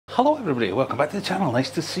Hello everybody, welcome back to the channel, nice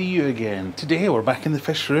to see you again. Today we're back in the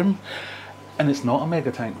fish room and it's not a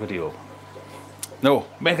mega tank video. No,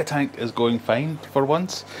 mega tank is going fine for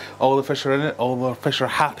once. All the fish are in it, all the fish are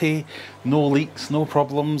happy, no leaks, no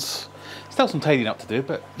problems. Still some tidying up to do,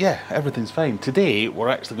 but yeah, everything's fine. Today we're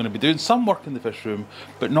actually going to be doing some work in the fish room,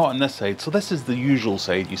 but not on this side. So this is the usual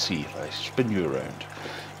side you see if I spin you around.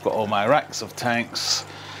 Got all my racks of tanks.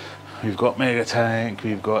 We've got mega tank,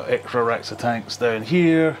 we've got extra racks of tanks down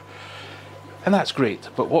here, and that's great.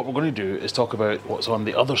 But what we're going to do is talk about what's on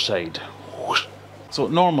the other side. So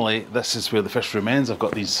normally this is where the fish room ends. I've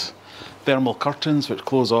got these thermal curtains which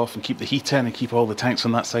close off and keep the heat in and keep all the tanks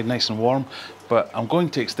on that side nice and warm. But I'm going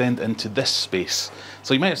to extend into this space.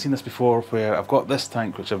 So you might have seen this before where I've got this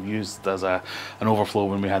tank which I've used as an overflow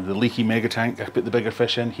when we had the leaky mega tank. I put the bigger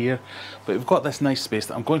fish in here. But we've got this nice space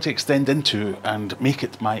that I'm going to extend into and make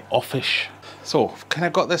it my offish. So I've kind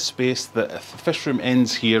of got this space that if the fish room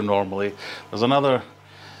ends here normally, there's another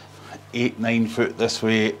 8-9 foot this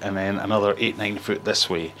way and then another 8-9 foot this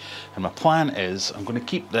way, and my plan is I'm going to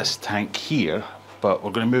keep this tank here, but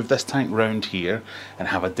we're going to move this tank round here and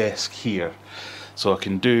have a desk here, so I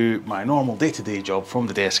can do my normal day-to-day job from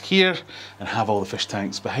the desk here and have all the fish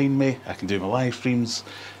tanks behind me. I can do my live streams,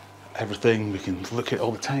 everything. We can look at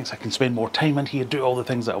all the tanks. I can spend more time in here, do all the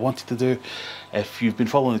things that I wanted to do. If you've been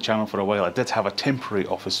following the channel for a while, I did have a temporary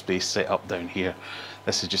office space set up down here.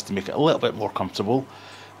 This is just to make it a little bit more comfortable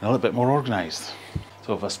and a little bit more organised.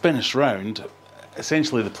 So if I spin this round,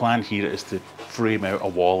 essentially the plan here is to frame out a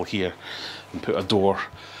wall here and put a door.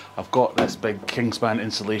 I've got this big Kingspan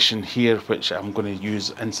insulation here which I'm going to use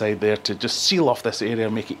inside there to just seal off this area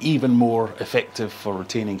and make it even more effective for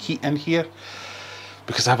retaining heat in here,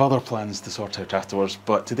 because I have other plans to sort out afterwards.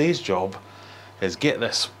 But today's job is get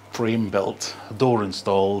this frame built, door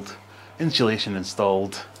installed, insulation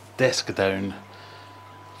installed, desk down,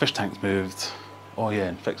 fish tanks moved. Oh yeah,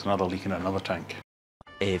 and fix another leak in another tank.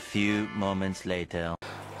 A few moments later.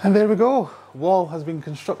 And there we go. Wall has been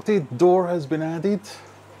constructed, door has been added.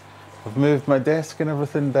 I've moved my desk and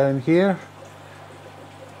everything down here.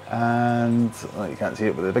 And well, you can't see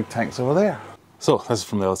it, but the big tank's over there. So this is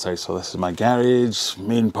from the other side. So this is my garage.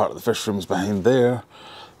 Main part of the fish room's behind there.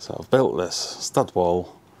 So I've built this stud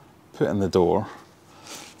wall, put in the door,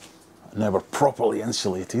 never properly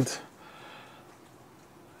insulated.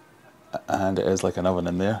 And it is like an oven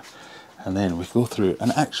in there, and then we go through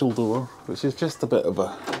an actual door which is just a bit of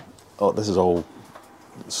a, oh, this is all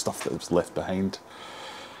stuff that was left behind.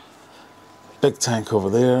 Big tank over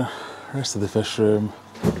there, rest of the fish room,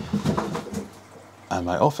 and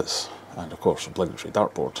my office, and of course obligatory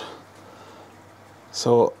dartboard.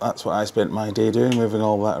 So that's what I spent my day doing, moving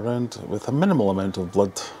all that around with a minimal amount of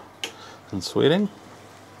blood and swearing.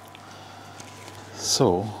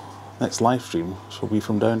 So next live stream shall be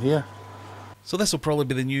from down here. So this will probably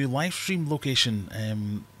be the new live stream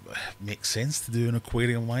location. Makes sense to do an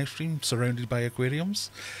aquarium live stream surrounded by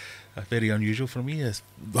aquariums. Very unusual for me, as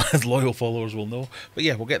loyal followers will know. But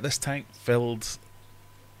yeah, we'll get this tank filled.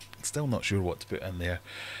 Still not sure what to put in there.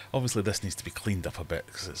 Obviously this needs to be cleaned up a bit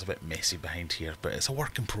because it's a bit messy behind here, but it's a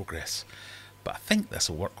work in progress. But I think this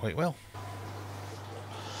will work quite well.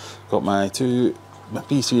 Got my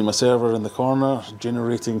PC and my server in the corner,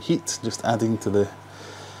 generating heat, just adding to the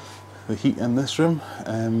heat in this room.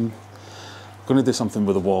 I'm going to do something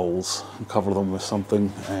with the walls and cover them with something,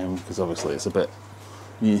 because obviously it's a bit,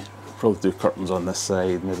 yeah, probably do curtains on this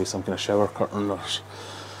side, maybe some kind of shower curtain or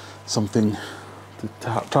something to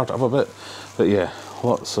tart it up a bit. But yeah,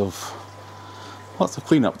 lots of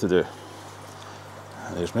clean up to do.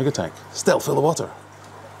 And there's mega tank, still full of water.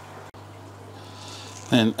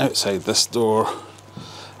 And outside this door,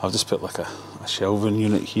 I've just put like a shelving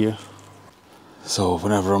unit here. So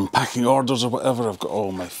whenever I'm packing orders or whatever, I've got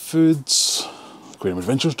all my foods,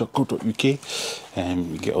 aquariumadventures.co.uk,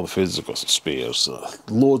 and you get all the foods. I've got some spares,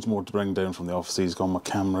 loads more to bring down from the offices. Got all my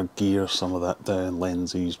camera gear, some of that down,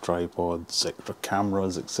 lenses, tripods, extra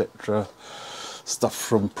cameras, etc. Stuff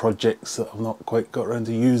from projects that I've not quite got around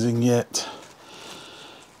to using yet.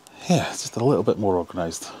 Yeah, it's just a little bit more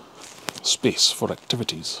organised space for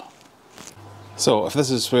activities. So if this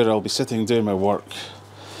is where I'll be sitting doing my work,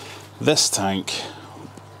 this tank,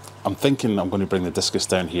 I'm thinking I'm going to bring the discus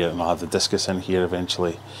down here, and I'll have the discus in here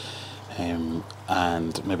eventually, and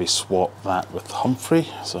maybe swap that with Humphrey.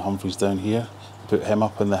 So Humphrey's down here, put him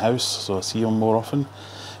up in the house so I see him more often.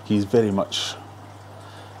 He's very much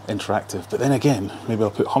interactive, but then again, maybe I'll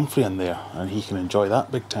put Humphrey in there and he can enjoy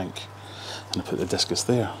that big tank, and I'll put the discus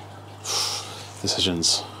there.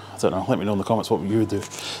 Decisions. I don't know, let me know in the comments what you would do.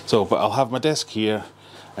 So, but I'll have my desk here,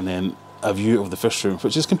 and then a view of the fish room,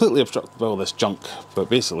 which is completely obstructed by all this junk. But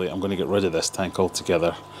basically I'm going to get rid of this tank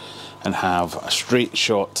altogether and have a straight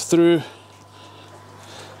shot through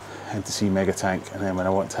and to see Mega Tank. And then when I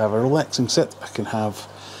want to have a relaxing sit, I can have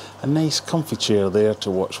a nice comfy chair there to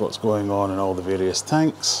watch what's going on in all the various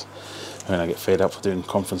tanks. When I get fed up with doing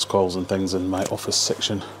conference calls and things in my office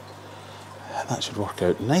section, and that should work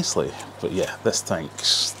out nicely. But yeah, this tank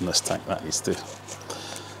and this tank, that needs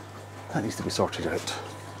to be sorted out.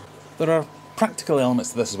 There are practical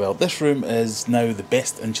elements to this as well. This room is now the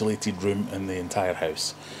best insulated room in the entire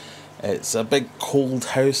house. It's a big cold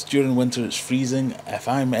house. During winter it's freezing. If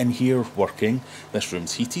I'm in here working, this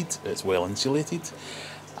room's heated, it's well insulated.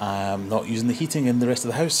 I'm not using the heating in the rest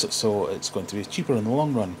of the house, so it's going to be cheaper in the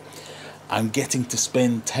long run. I'm getting to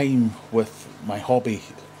spend time with my hobby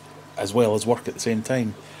as well as work at the same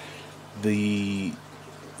time. The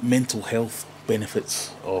mental health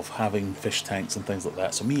benefits of having fish tanks and things like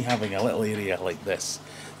that. So me having a little area like this,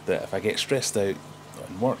 that if I get stressed out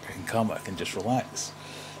on work, I can come, I can just relax,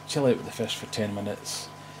 chill out with the fish for 10 minutes.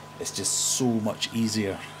 It's just so much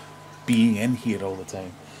easier being in here all the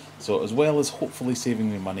time. So as well as hopefully saving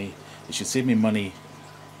me money, it should save me money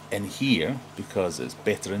in here because it's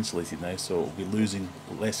better insulated now, so it'll be losing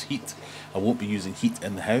less heat. I won't be using heat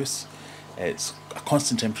in the house. It's a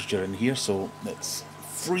constant temperature in here, so it's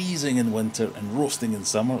freezing in winter and roasting in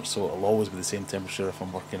summer, so it'll always be the same temperature if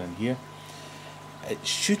I'm working in here. It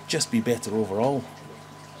should just be better overall,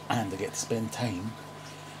 and I get to spend time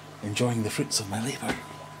enjoying the fruits of my labour.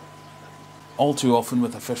 All too often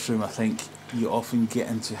with a fish room, I think you often get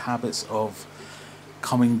into habits of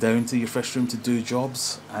coming down to your fish room to do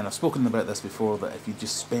jobs, and I've spoken about this before, that if you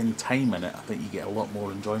just spend time in it, I think you get a lot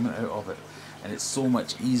more enjoyment out of it, and it's so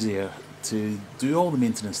much easier to do all the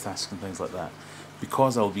maintenance tasks and things like that.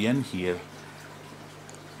 Because I'll be in here,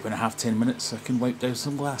 when I have 10 minutes I can wipe down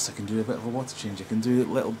some glass, I can do a bit of a water change, I can do a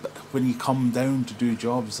little bit. When you come down to do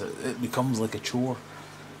jobs, it becomes like a chore.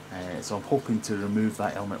 So I'm hoping to remove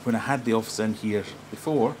that element. When I had the office in here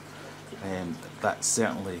before, that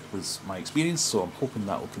certainly was my experience, so I'm hoping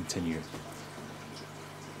that will continue.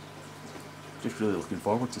 Just really looking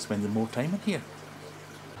forward to spending more time in here.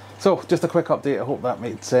 So just a quick update, I hope that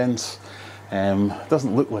made sense.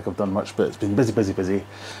 Doesn't look like I've done much, but it's been busy,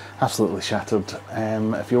 absolutely shattered.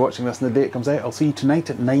 If you're watching this on the day it comes out, I'll see you tonight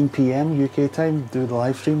at 9 PM UK time, do the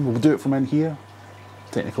live stream. We'll do it from in here,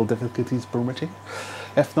 technical difficulties permitting.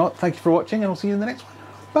 If not, thank you for watching, and I'll see you in the next one.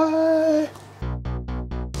 Bye!